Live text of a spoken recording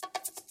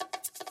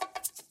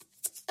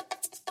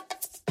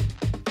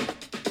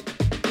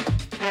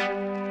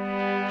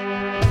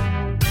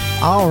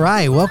All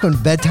right, welcome to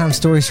Bedtime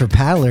Stories for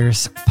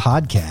Paddlers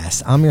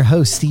podcast. I'm your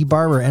host, Steve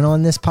Barber, and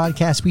on this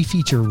podcast, we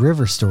feature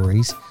river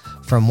stories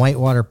from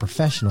whitewater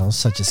professionals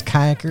such as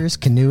kayakers,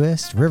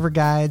 canoeists, river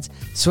guides,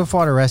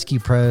 swiftwater rescue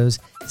pros,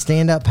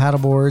 stand-up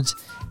paddleboards,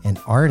 and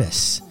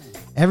artists.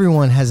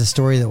 Everyone has a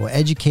story that will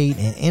educate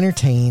and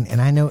entertain, and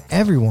I know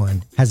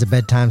everyone has a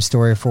bedtime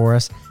story for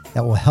us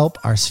that will help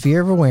our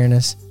sphere of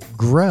awareness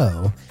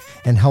grow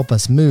and help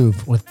us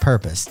move with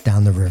purpose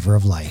down the river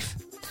of life.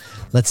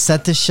 Let's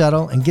set this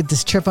shuttle and get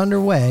this trip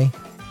underway.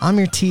 I'm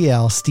your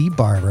TL, Steve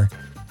Barber,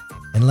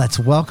 and let's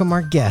welcome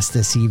our guest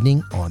this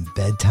evening on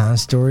Bedtime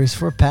Stories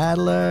for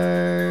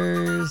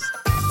Paddlers.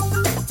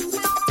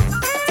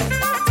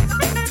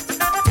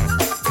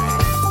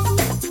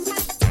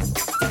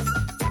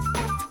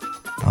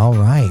 All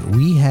right,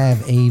 we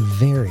have a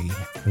very,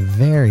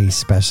 very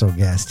special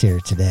guest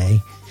here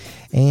today,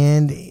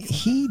 and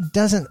he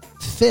doesn't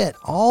fit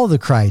all the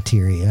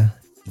criteria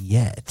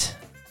yet,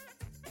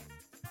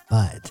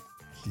 but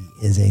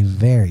he is a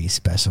very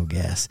special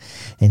guest,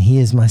 and he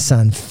is my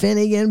son,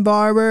 Finnegan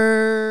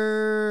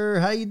Barber.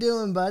 How you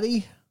doing,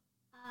 buddy?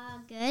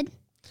 Good.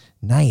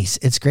 Nice.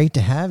 It's great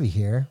to have you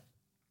here.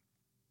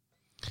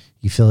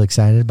 You feel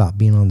excited about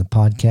being on the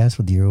podcast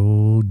with your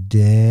old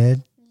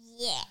dad?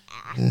 Yeah.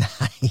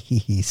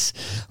 Nice.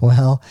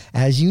 Well,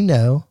 as you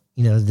know,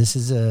 this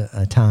is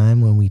a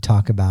time when we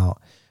talk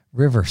about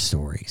river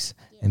stories.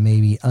 And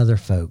maybe other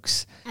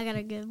folks I got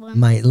a good one.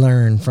 might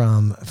learn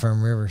from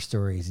river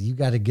stories. You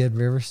got a good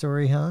river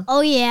story, huh?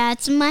 Oh, yeah.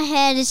 It's in my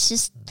head. It's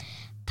just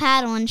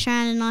paddling,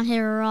 trying to not hit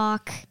a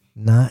rock.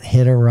 Not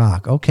hit a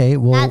rock. Okay,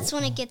 well. That's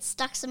when it gets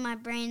stuck in my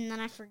brain, and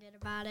then I forget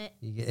about it.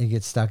 It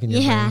gets stuck in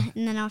your brain? Yeah,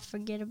 and then I'll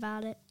forget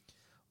about it.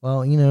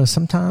 Well,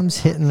 sometimes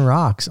hitting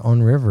rocks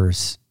on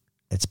rivers,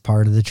 it's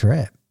part of the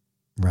trip,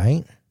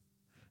 right?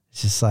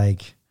 It's just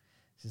like,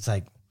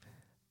 it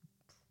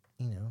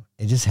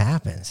just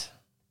happens.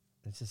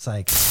 It's just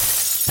like,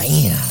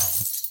 bam,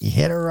 you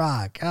hit a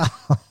rock.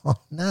 Oh,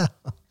 no.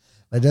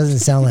 But it doesn't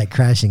sound like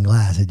crashing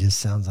glass. It just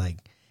sounds like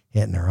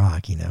hitting a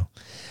rock,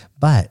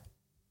 But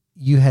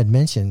you had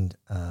mentioned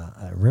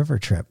a river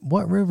trip.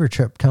 What river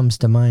trip comes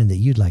to mind that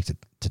you'd like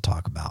to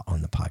talk about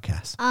on the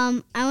podcast?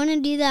 I want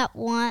to do that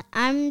one.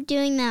 I'm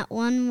doing that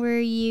one where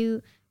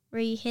you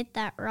hit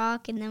that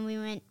rock, and then we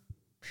went.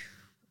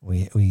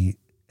 We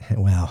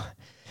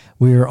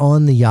were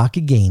on the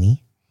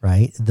Youghiogheny,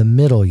 right? The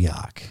Middle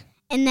Yough.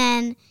 And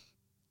then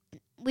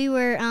we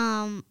were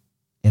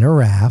in a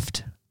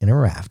raft,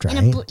 right?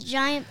 In a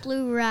giant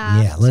blue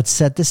raft. Yeah, let's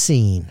set the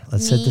scene.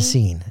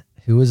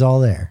 Who was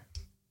all there?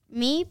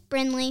 Me,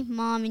 Brindley,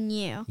 Mom, and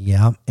you.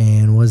 Yep.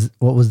 And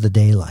what was the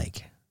day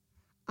like?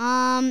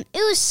 It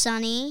was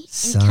sunny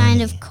and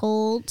kind of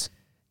cold.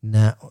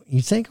 No,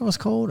 you think it was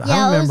cold?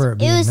 Yeah, I remember it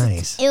being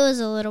nice. It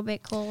was a little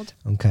bit cold.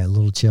 Okay, a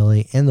little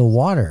chilly. And the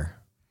water,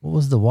 what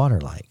was the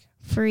water like?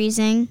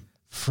 Freezing.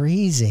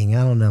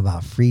 I don't know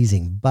about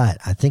freezing, but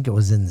I think it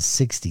was in the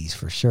 60s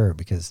for sure,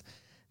 because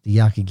the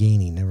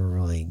Youghiogheny never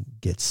really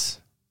gets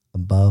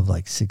above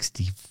like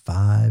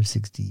 65,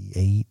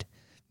 68,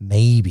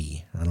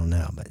 maybe. I don't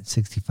know, but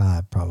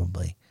 65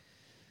 probably.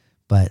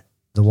 But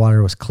the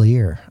water was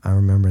clear. I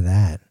remember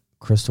that.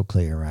 Crystal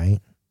clear, right?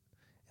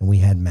 And we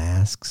had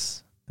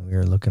masks, and we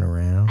were looking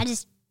around. I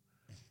just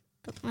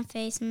put my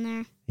face in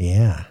there.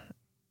 Yeah.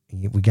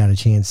 We got a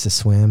chance to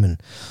swim,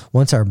 and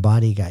once our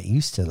body got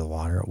used to the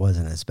water, it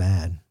wasn't as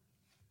bad.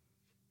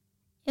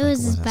 It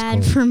was as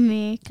bad for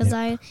me because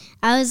I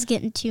was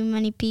getting too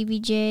many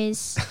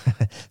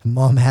PBJs.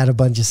 Mom had a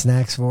bunch of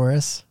snacks for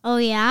us. Oh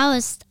yeah,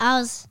 I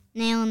was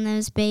nailing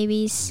those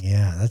babies.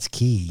 Yeah, that's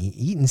key.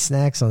 Eating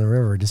snacks on the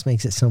river just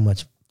makes it so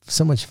much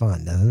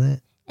fun, doesn't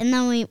it? And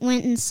then we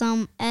went in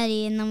some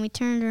eddy, and then we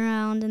turned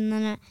around, and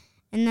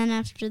then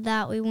after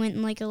that, we went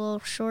in like a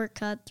little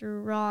shortcut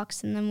through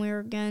rocks, and then we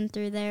were going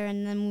through there,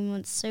 and then we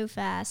went so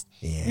fast.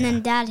 Yeah. And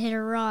then Dad hit a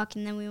rock,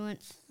 and then we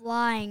went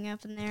flying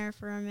up in there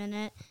for a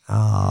minute.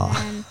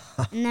 Oh.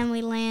 And then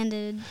we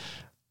landed.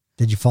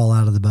 Did you fall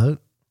out of the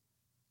boat?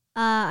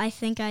 I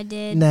think I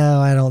did. No,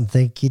 I don't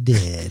think you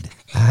did.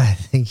 I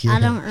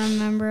don't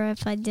remember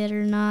if I did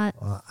or not.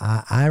 Well,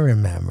 I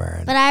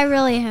remember. But I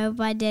really hope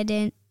I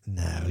didn't.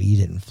 No, you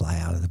didn't fly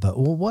out of the boat.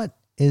 Well, what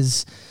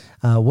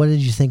did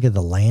you think of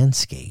the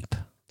landscape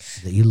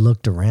that you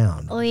looked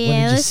around? Oh yeah,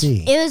 what did you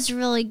see? It was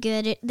really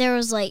good. There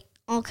was like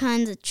all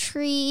kinds of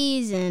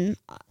trees, and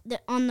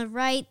on the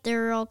right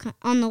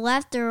on the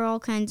left there were all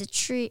kinds of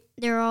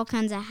there were all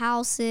kinds of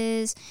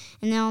houses,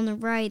 and then on the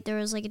right there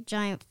was like a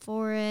giant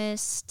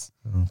forest.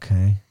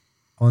 Okay.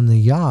 On the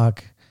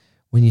yacht,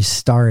 when you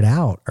start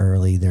out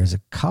early, there's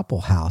a couple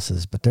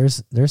houses, but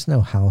there's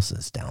no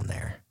houses down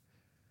there.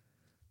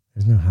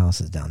 There's no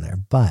houses down there,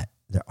 but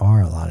there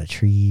are a lot of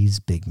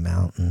trees, big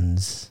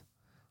mountains.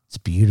 It's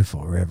a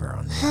beautiful river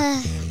on the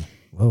Youghiogheny.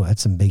 Whoa,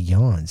 that's some big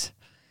yawns.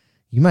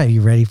 You might be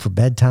ready for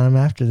bedtime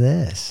after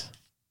this.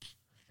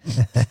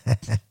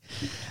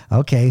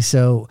 Okay,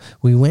 so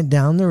we went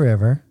down the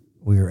river.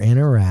 We were in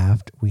a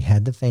raft. We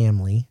had the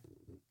family,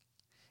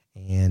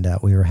 and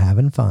we were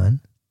having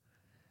fun.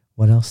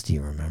 What else do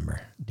you remember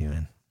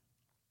doing?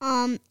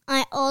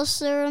 I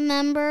also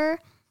remember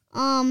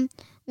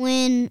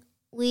when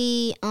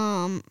we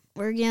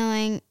were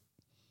going,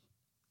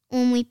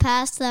 when we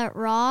passed that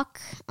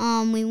rock,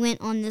 we went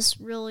on this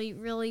really,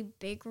 really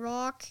big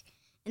rock,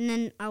 and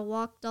then I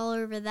walked all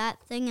over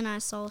that thing and I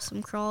saw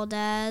some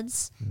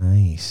crawdads.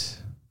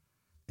 Nice.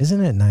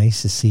 Isn't it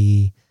nice to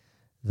see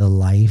the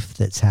life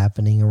that's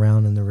happening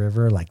around in the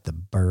river, like the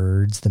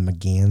birds, the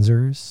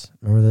mergansers?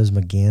 Remember those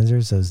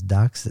mergansers, those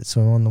ducks that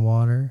swim on the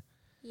water?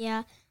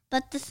 Yeah,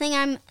 but the thing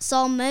I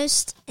saw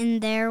most in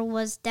there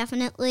was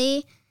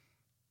definitely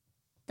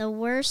the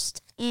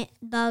worst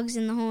bugs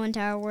in the whole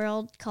entire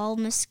world, called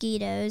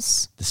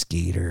mosquitoes. The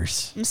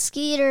skeeters.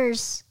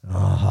 Mosquitoes.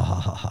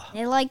 Oh.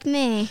 They like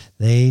me.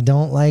 They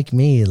don't like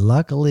me.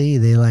 Luckily,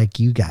 they like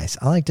you guys.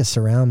 I like to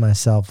surround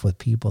myself with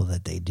people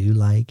that they do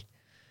like,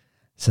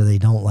 so they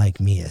don't like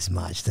me as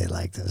much. They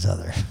like those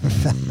other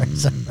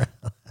fellas.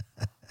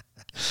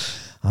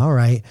 All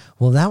right.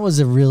 Well, that was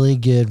a really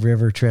good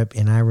river trip,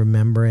 and I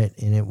remember it,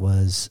 and it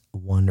was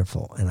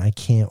wonderful. And I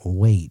can't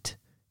wait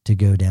to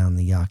go down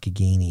the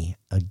Youghiogheny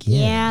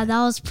again. Yeah,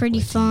 that was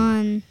pretty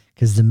fun.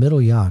 Because the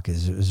Middle Yough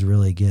is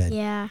really good.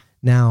 Yeah.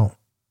 Now,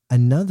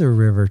 another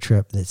river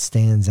trip that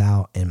stands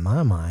out in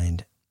my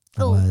mind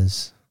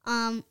was...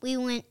 we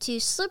went to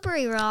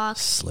Slippery Rock.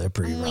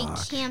 Slippery and Rock.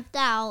 We camped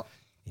out,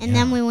 and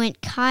then we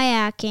went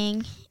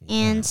kayaking,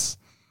 and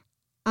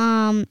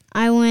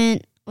I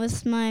went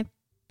with my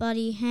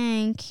buddy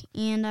Hank,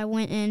 and I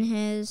went in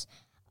his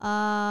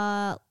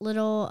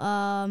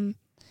little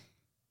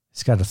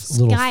He's got a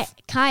little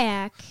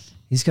kayak.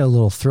 He's got a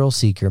little thrill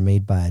seeker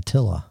made by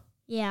Attila.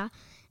 Yeah.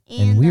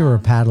 And we were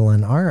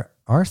paddling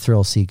our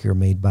thrill seeker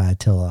made by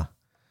Attila.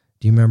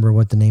 Do you remember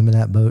what the name of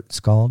that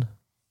boat's called?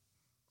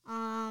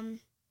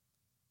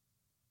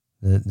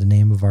 The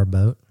name of our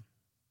boat?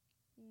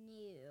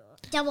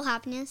 Double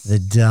Happiness. The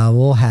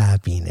Double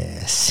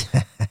Happiness.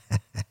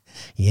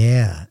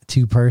 Yeah,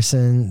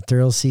 2-person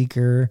thrill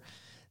seeker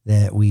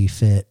that we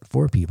fit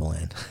 4 people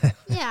in.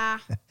 Yeah.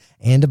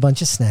 And a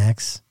bunch of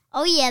snacks.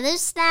 Oh yeah,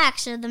 those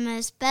snacks are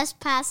the best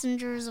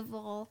passengers of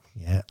all.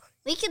 Yeah.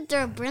 We could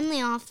throw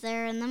Brindley off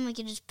there, and then we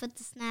could just put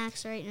the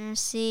snacks right in our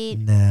seat.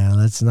 No,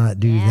 let's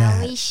not do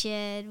that.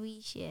 Yeah, we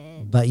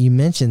should. But you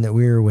mentioned that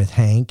we were with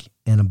Hank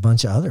and a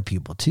bunch of other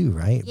people too,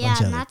 right? Yeah, a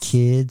bunch of other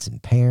kids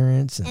and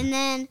parents. And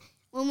then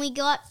when we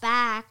got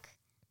back,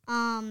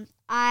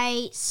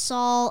 I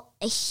saw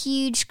a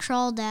huge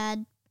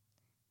crawdad.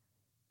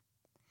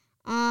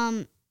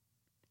 Did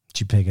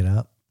you pick it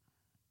up?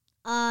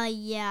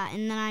 Yeah,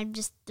 and then I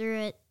just threw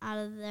it out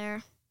of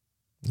there.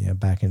 Yeah,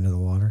 back into the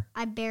water.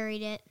 I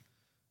buried it.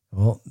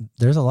 Well,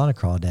 there's a lot of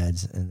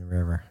crawdads in the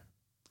river.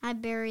 I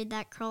buried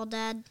that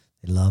crawdad.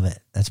 They love it.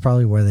 That's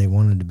probably where they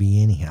wanted to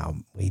be anyhow,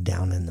 way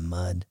down in the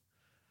mud.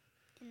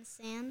 In the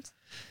sand?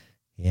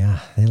 Yeah,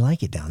 they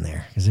like it down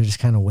there because they're just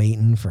kind of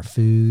waiting for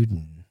food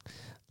and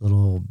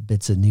little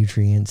bits of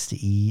nutrients to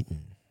eat,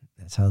 and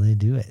that's how they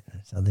do it.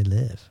 That's how they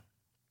live.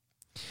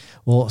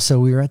 Well, so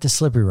we were at the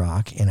Slippery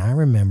Rock, and I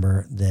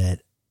remember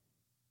that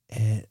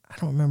I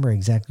don't remember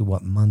exactly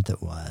what month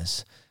it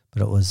was,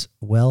 but it was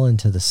well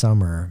into the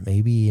summer,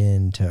 maybe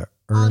into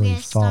early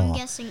fall. I'm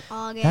guessing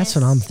August. That's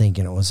what I'm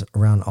thinking. It was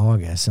around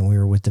August, and we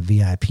were with the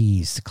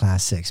VIPs, the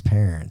Class 6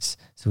 parents.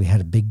 So we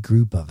had a big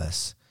group of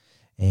us,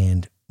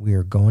 and we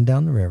were going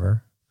down the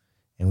river,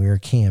 and we were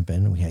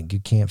camping. We had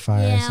good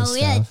campfires and stuff. Yeah,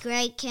 we had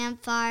great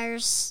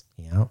campfires.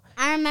 Yeah.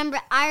 I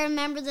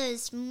remember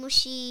those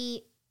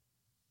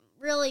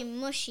really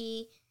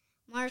mushy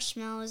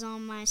marshmallows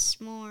on my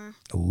s'more.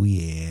 Oh,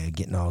 yeah,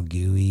 getting all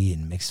gooey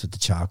and mixed with the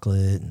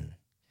chocolate. And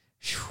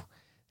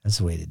that's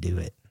the way to do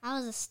it. I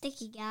was a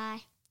sticky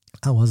guy.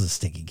 I was a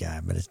sticky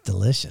guy, but it's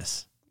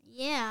delicious.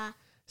 Yeah.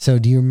 So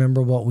do you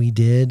remember what we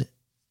did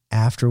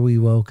after we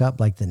woke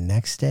up, like the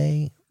next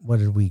day? What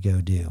did we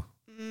go do?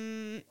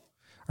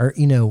 Or,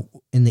 in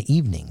the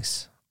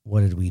evenings,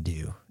 what did we do?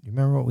 Do you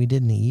remember what we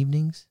did in the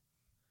evenings?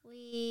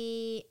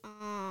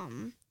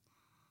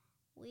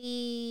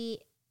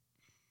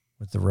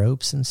 With the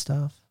ropes and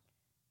stuff?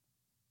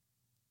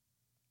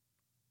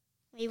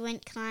 We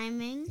went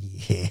climbing.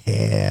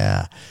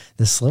 Yeah.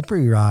 The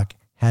Slippery Rock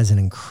has an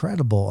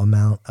incredible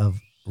amount of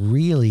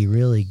really,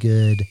 really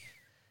good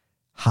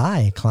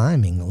high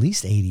climbing, at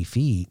least 80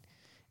 feet.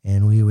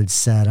 And we would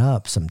set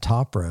up some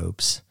top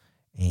ropes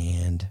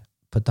and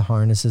put the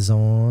harnesses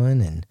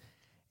on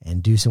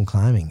and do some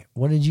climbing.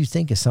 What did you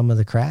think of some of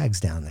the crags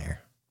down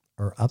there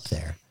or up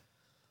there?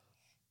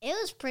 It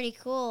was pretty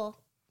cool.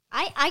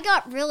 I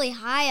got really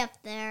high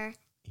up there.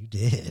 You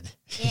did.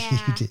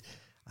 Yeah. You did.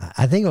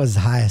 I think it was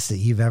the highest that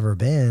you've ever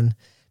been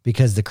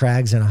because the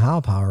crags in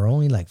Ohio are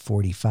only like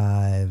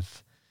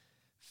 45,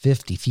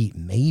 50 feet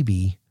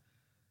maybe.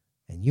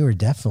 And you were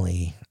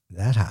definitely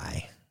that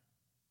high.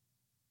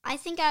 I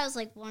think I was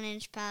like 1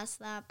 inch past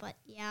that, but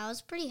yeah, I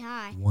was pretty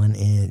high. 1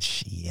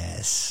 inch,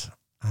 yes.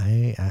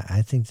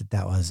 I think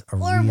that was a or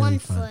really 1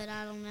 fun, foot,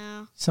 I don't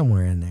know.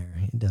 Somewhere in there.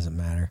 It doesn't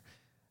matter.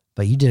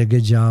 But you did a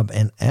good job.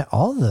 And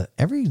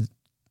every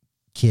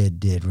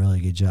kid did really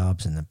good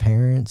jobs, and the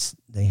parents,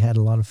 they had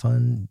a lot of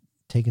fun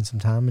taking some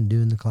time and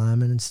doing the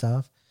climbing and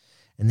stuff.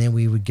 And then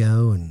we would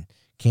go and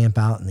camp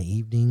out in the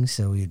evening.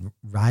 So we'd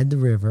ride the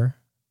river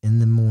in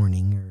the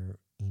morning or,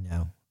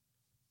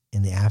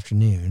 in the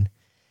afternoon.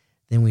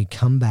 Then we'd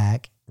come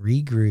back,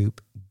 regroup,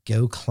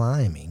 go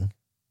climbing,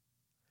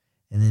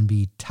 and then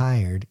be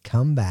tired,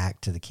 come back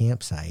to the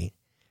campsite,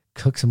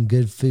 cook some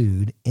good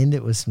food, end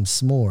it with some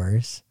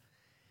s'mores.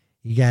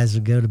 You guys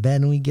would go to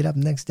bed and we'd get up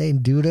the next day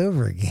and do it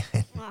over again.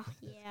 Oh,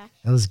 yeah.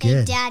 That was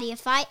good. Hey, Daddy,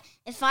 if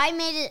I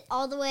made it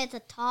all the way at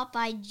the top,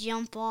 I'd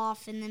jump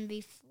off and then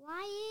be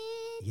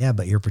flying. Yeah,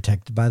 but you're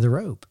protected by the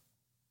rope.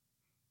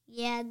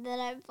 Yeah, then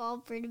I'd fall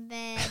pretty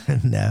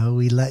bad. No,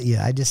 we let you.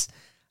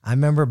 I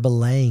remember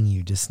belaying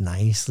you just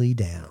nicely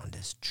down.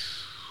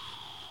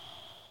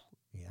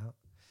 Yeah.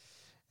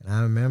 And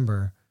I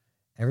remember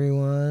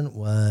everyone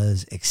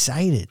was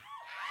excited.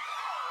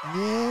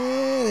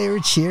 Yeah, they were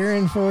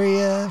cheering for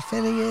you,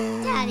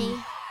 Finnegan. Daddy.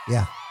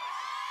 Yeah.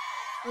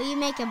 Will you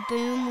make a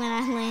boom when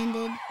I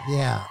landed?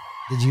 Yeah.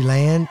 Did you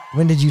land?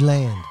 When did you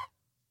land?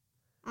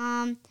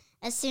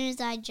 As soon as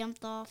I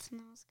jumped off.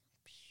 And I was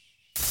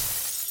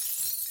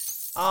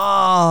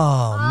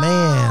Oh,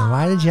 man.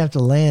 Why did you have to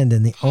land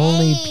in the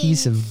only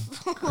piece of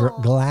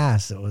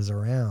glass that was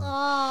around?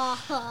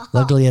 Oh.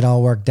 Luckily, it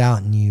all worked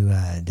out and you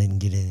didn't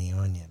get any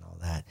on you and all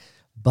that.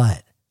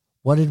 But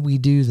what did we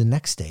do the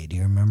next day? Do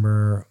you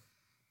remember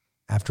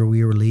after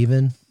we were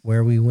leaving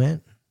where we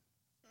went?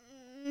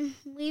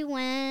 We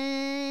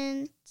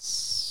went.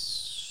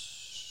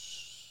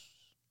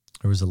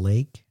 There was a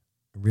lake,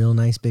 a real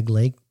nice big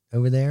lake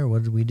over there.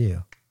 What did we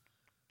do?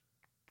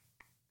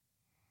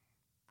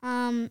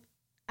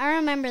 I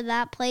remember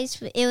that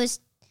place. It was,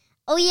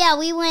 oh yeah,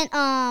 we went,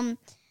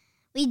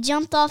 we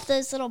jumped off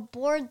those little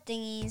board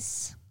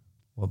thingies.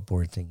 What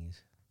board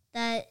thingies?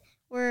 That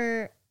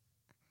were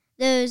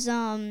those,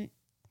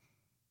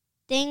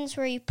 things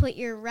where you put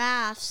your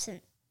rafts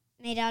and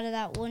made out of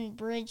that wooden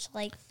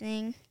bridge-like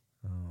thing.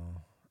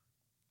 Oh,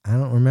 I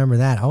don't remember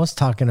that. I was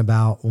talking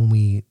about when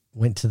we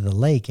went to the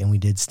lake and we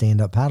did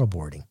stand-up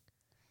paddleboarding.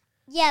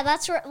 Yeah,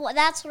 that's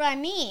what I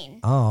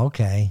mean. Oh,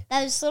 okay.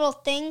 Those little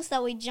things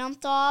that we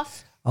jumped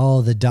off.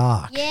 Oh, the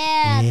dock.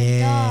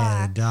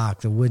 Yeah, the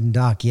dock, the wooden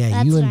dock. Yeah,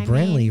 That's you and what I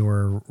Brentley mean.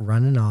 were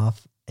running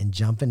off and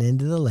jumping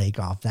into the lake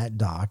off that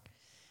dock.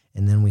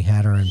 And then we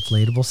had our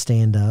inflatable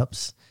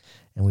stand-ups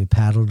and we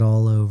paddled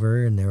all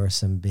over. And there were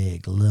some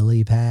big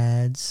lily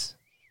pads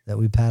that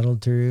we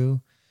paddled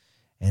through.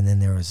 And then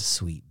there was a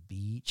sweet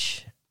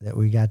beach that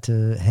we got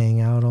to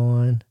hang out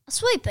on. A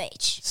sweet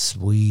beach.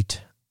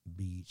 Sweet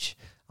beach.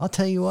 I'll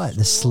tell you what,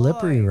 the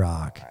Slippery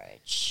Rock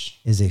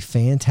is a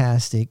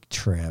fantastic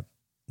trip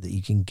that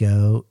you can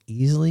go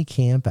easily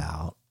camp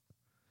out.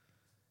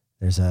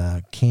 There's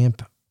a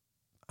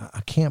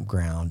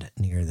campground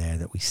near there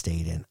that we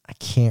stayed in. I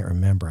can't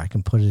remember. I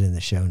can put it in the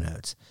show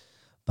notes.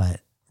 But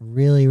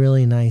really,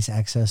 really nice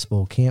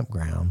accessible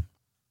campground.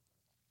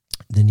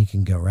 Then you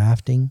can go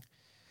rafting.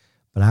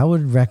 But I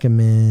would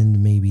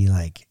recommend maybe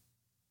like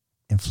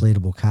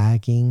inflatable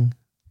kayaking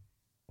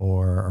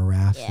or a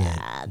raft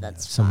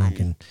that's someone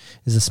fun.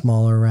 is a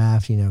smaller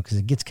raft, because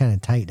it gets kind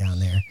of tight down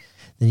there.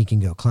 Then you can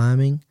go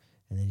climbing,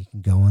 and then you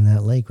can go on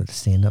that lake with a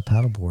stand-up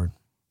paddleboard.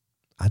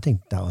 I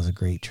think that was a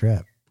great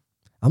trip.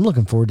 I'm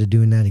looking forward to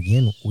doing that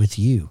again with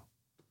you.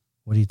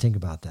 What do you think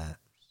about that?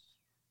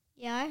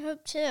 Yeah, I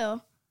hope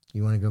too.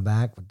 You want to go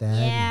back with Dad?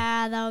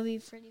 Yeah, that would be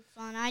pretty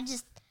fun.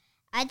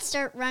 I'd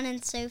start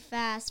running so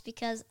fast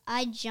because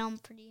I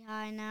jump pretty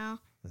high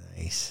now.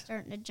 Nice.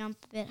 Starting to jump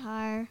a bit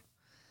higher.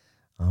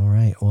 All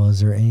right. Well, is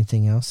there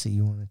anything else that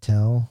you want to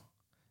tell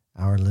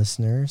our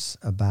listeners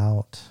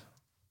about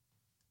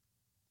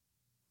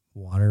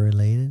water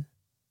related?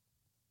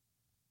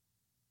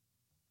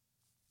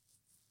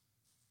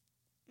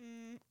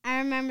 I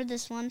remember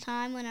this one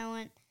time when I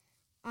went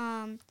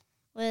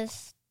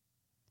with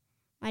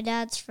my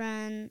dad's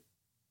friend.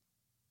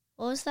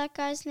 What was that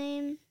guy's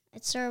name?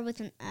 It started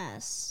with an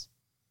S.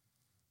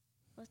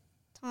 With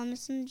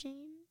Thomas and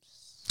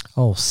James.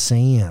 Oh,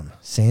 Sam.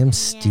 Sam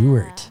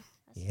Stewart.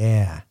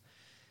 Yeah.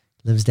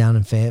 Lives down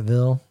in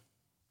Fayetteville.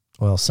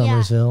 Well,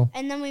 Summersville. Yeah.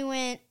 And then we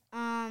went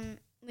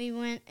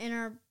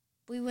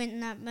in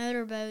that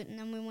motorboat, and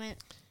then we went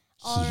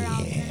all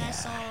around, and then I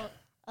saw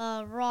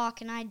a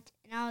rock, and I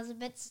was a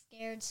bit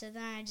scared, so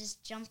then I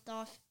just jumped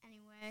off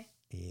anyway.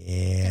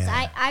 Yeah.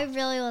 Because I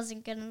really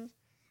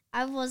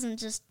wasn't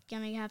just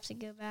gonna have to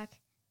go back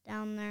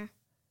down there.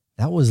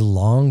 That was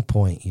Long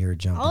Point you were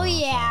jumping off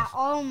yeah. of.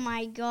 Oh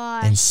my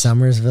gosh. And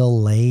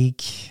Summersville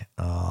Lake.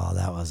 Oh,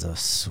 that was a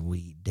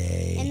sweet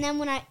day. And then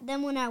when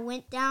I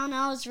went down,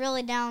 I was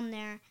really down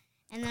there.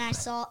 And then I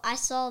saw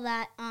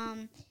that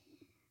what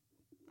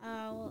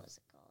was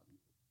it called?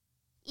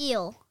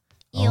 Eel.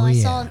 Oh, I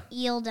yeah. saw an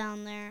eel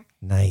down there.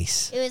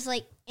 Nice. It was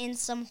like in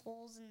some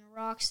holes in the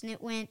rocks, and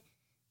it went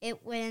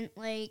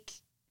like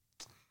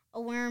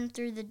a worm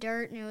through the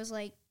dirt, and it was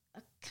like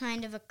a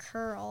kind of a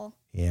curl.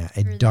 Yeah,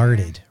 it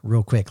darted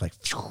real quick, like.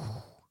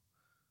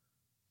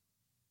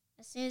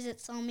 As soon as it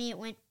saw me, it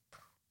went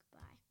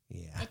goodbye.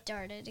 Yeah. It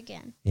darted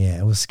again. Yeah,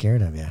 it was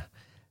scared of you.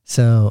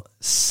 So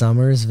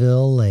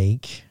Summersville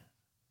Lake,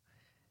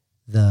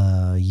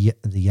 the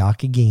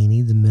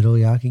Youghiogheny, the Middle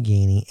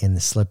Youghiogheny, and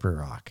the Slippery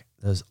Rock.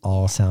 Those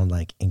all sound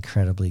like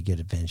incredibly good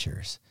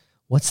adventures.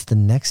 What's the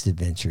next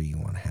adventure you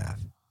want to have?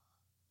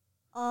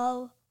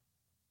 Oh.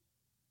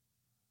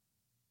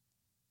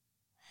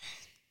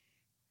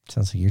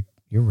 Sounds like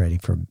you're ready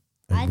for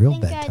a real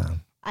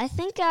bedtime. I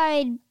think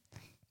I'd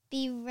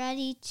be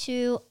ready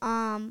to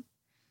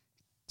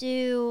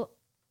do.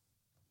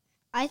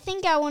 I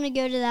think I want to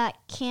go to that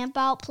camp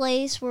out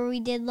place where we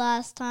did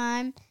last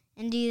time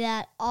and do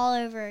that all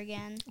over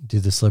again. Do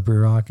the Slippery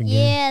Rock again?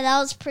 Yeah, that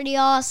was pretty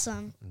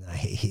awesome.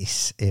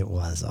 Nice. It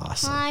was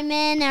awesome.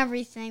 Climbing,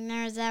 everything.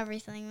 There's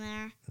everything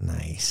there.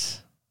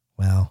 Nice.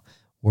 Well,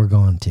 we're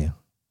going to.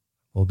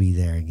 We'll be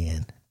there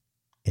again.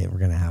 We're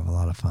going to have a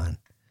lot of fun.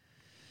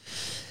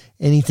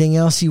 Anything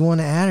else you want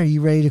to add? Are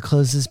you ready to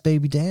close this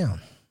baby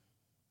down?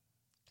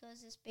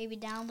 Close this baby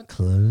down with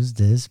Close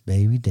this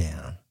baby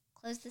down.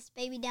 Close this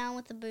baby down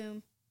with a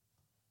boom.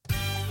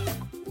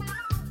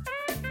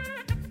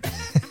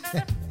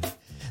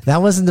 That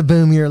wasn't the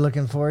boom you were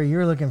looking for. You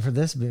were looking for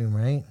this boom,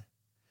 right?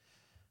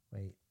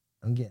 Wait,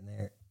 I'm getting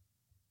there.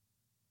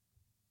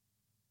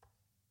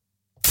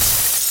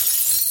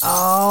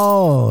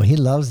 Oh, he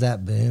loves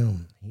that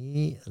boom.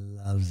 He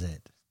loves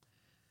it.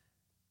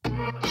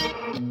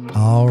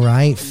 All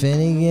right,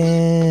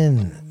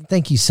 Finnegan.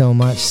 Thank you so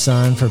much,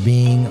 son, for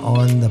being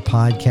on the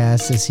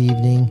podcast this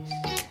evening.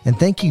 And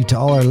thank you to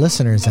all our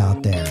listeners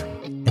out there.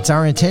 It's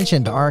our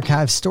intention to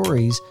archive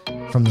stories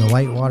from the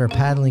whitewater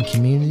paddling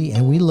community,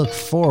 and we look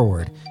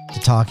forward to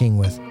talking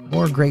with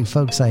more great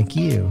folks like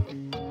you,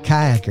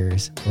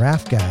 kayakers,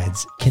 raft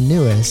guides,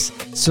 canoeists,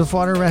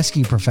 swiftwater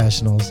rescue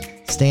professionals,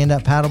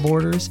 stand-up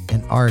paddleboarders,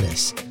 and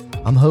artists.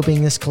 I'm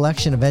hoping this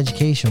collection of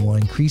education will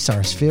increase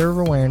our sphere of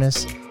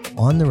awareness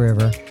on the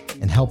river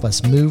and help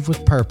us move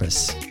with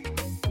purpose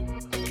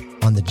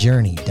on the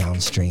journey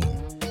downstream.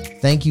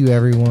 Thank you,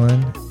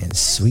 everyone, and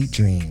sweet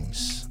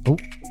dreams. Oh,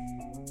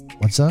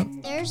 what's up?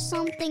 There's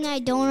something I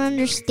don't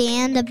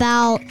understand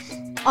about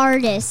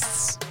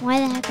artists. Why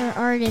the heck are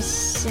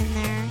artists in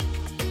there?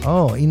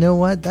 Oh, you know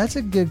what? That's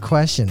a good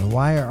question.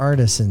 Why are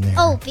artists in there?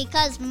 Oh,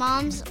 because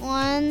Mom's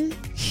on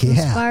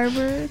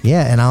Barber.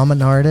 Yeah, and I'm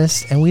an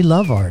artist, and we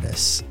love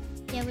artists.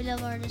 Yeah, we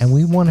love artists. And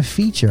we want to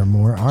feature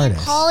more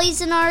artists. And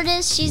Holly's an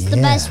artist. She's the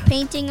best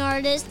painting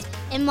artist.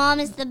 And Mom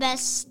is the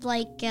best,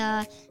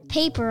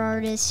 paper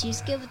artist.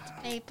 She's good with the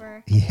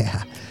paper.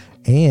 Yeah.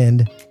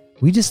 And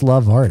we just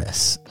love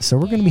artists. So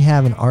we're going to be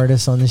having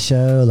artists on the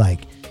show,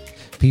 like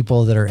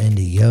people that are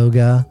into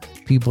yoga,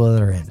 people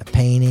that are into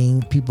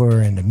painting, people who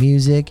are into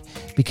music,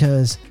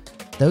 because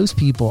those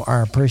people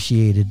are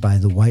appreciated by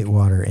the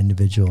whitewater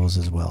individuals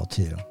as well,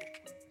 too.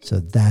 So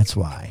that's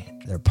why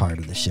they're part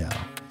of the show.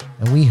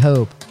 And we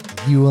hope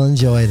you will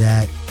enjoy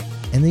that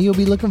and that you'll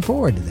be looking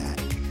forward to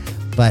that.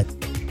 But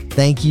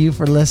thank you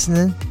for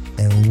listening,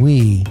 and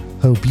we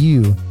hope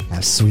you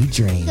have sweet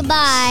dreams.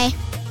 Goodbye.